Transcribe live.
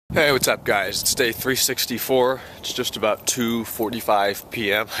Hey, what's up guys? It's day 364. It's just about 2:45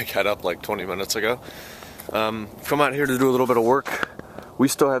 p.m. I got up like 20 minutes ago. Come out here to do a little bit of work. We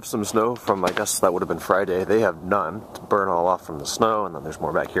still have some snow from, I guess that would have been Friday. They have none to burn all off from the snow, and then there's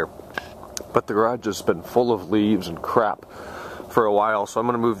more back here. But the garage has been full of leaves and crap for a while, so I'm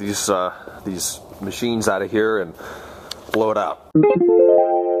going to move these machines out of here and blow it out.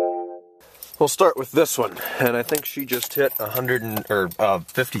 We'll start with this one, and I think she just hit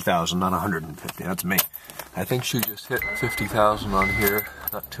 50,000, not 150. That's me. I think she just hit 50,000 on here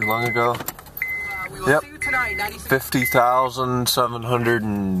not too long ago. Yep,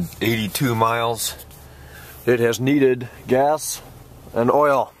 50,782 miles. It has needed gas and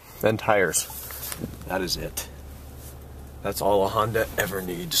oil and tires. That is it. That's all a Honda ever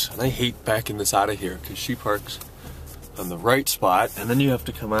needs. And I hate backing this out of here because she parks on the right spot, and then you have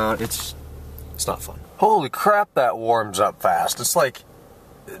to come out. It's not fun. Holy crap, that warms up fast. It's like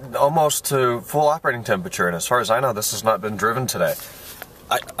almost to full operating temperature, and as far as I know, this has not been driven today.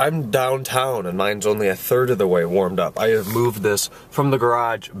 I'm downtown, and mine's only a third of the way warmed up. I have moved this from the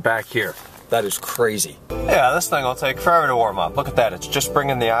garage back here. That is crazy. Yeah, this thing will take forever to warm up. Look at that, it's just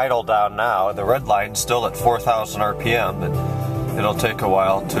bringing the idle down now. The red line's still at 4,000 RPM, but it'll take a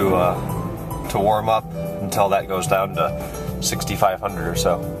while to warm up until that goes down to 6,500 or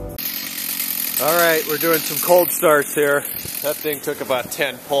so. Alright, we're doing some cold starts here. That thing took about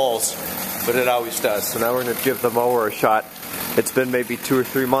 10 pulls, but it always does. So now we're going to give the mower a shot. It's been maybe 2 or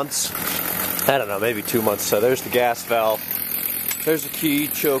 3 months. I don't know, maybe 2 months. So there's the gas valve. There's the key,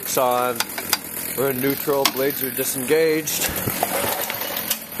 choke's on. We're in neutral, blades are disengaged.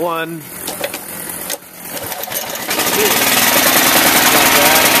 1. 2.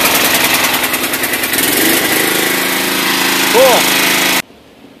 Cool.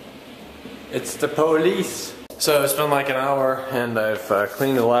 It's the police. So it's been like an hour, and I've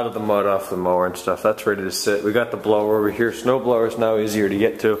cleaned a lot of the mud off the mower and stuff. That's ready to sit. We got the blower over here. Snow blower is now easier to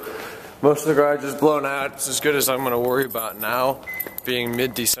get to. Most of the garage is blown out. It's as good as I'm going to worry about now, being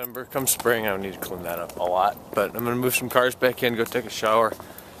mid-December. Come spring, I need to clean that up a lot. But I'm going to move some cars back in, go take a shower,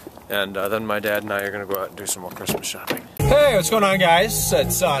 and then my dad and I are going to go out and do some more Christmas shopping. Hey, what's going on, guys?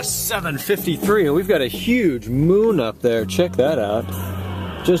 It's 7:53, and we've got a huge moon up there. Check that out.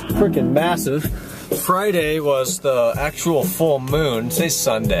 Just freaking massive. Friday was the actual full moon. Today's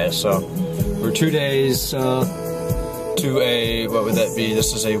Sunday, so we're 2 days to a, what would that be?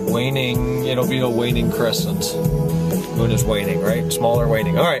 This is a waning, it'll be a waning crescent. Moon is waning, right? Smaller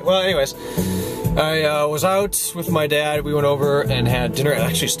waning. Alright, well anyways, I was out with my dad. We went over and had dinner,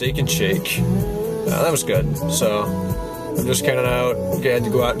 actually steak and shake. That was good. So I'm just kind of out, had to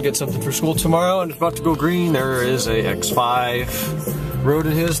go out and get something for school tomorrow, and it's about to go green. There is a X5. Rode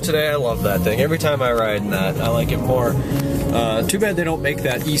in his today. I love that thing. Every time I ride in that, I like it more. Too bad they don't make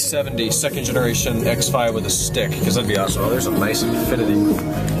that E70 second generation X5 with a stick, because that'd be awesome. Oh, there's a nice Infinity,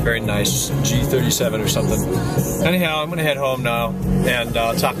 very nice G37 or something. Anyhow, I'm gonna head home now and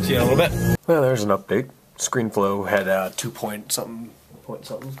talk to you in a little bit. Well, there's an update. ScreenFlow had 2 point something,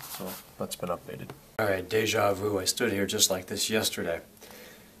 so that's been updated. All right, deja vu. I stood here just like this yesterday.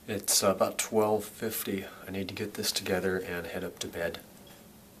 It's about 12:50. I need to get this together and head up to bed.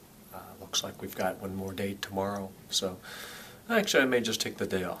 Looks like we've got one more day tomorrow, so actually I may just take the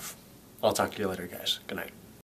day off. I'll talk to you later, guys. Good night.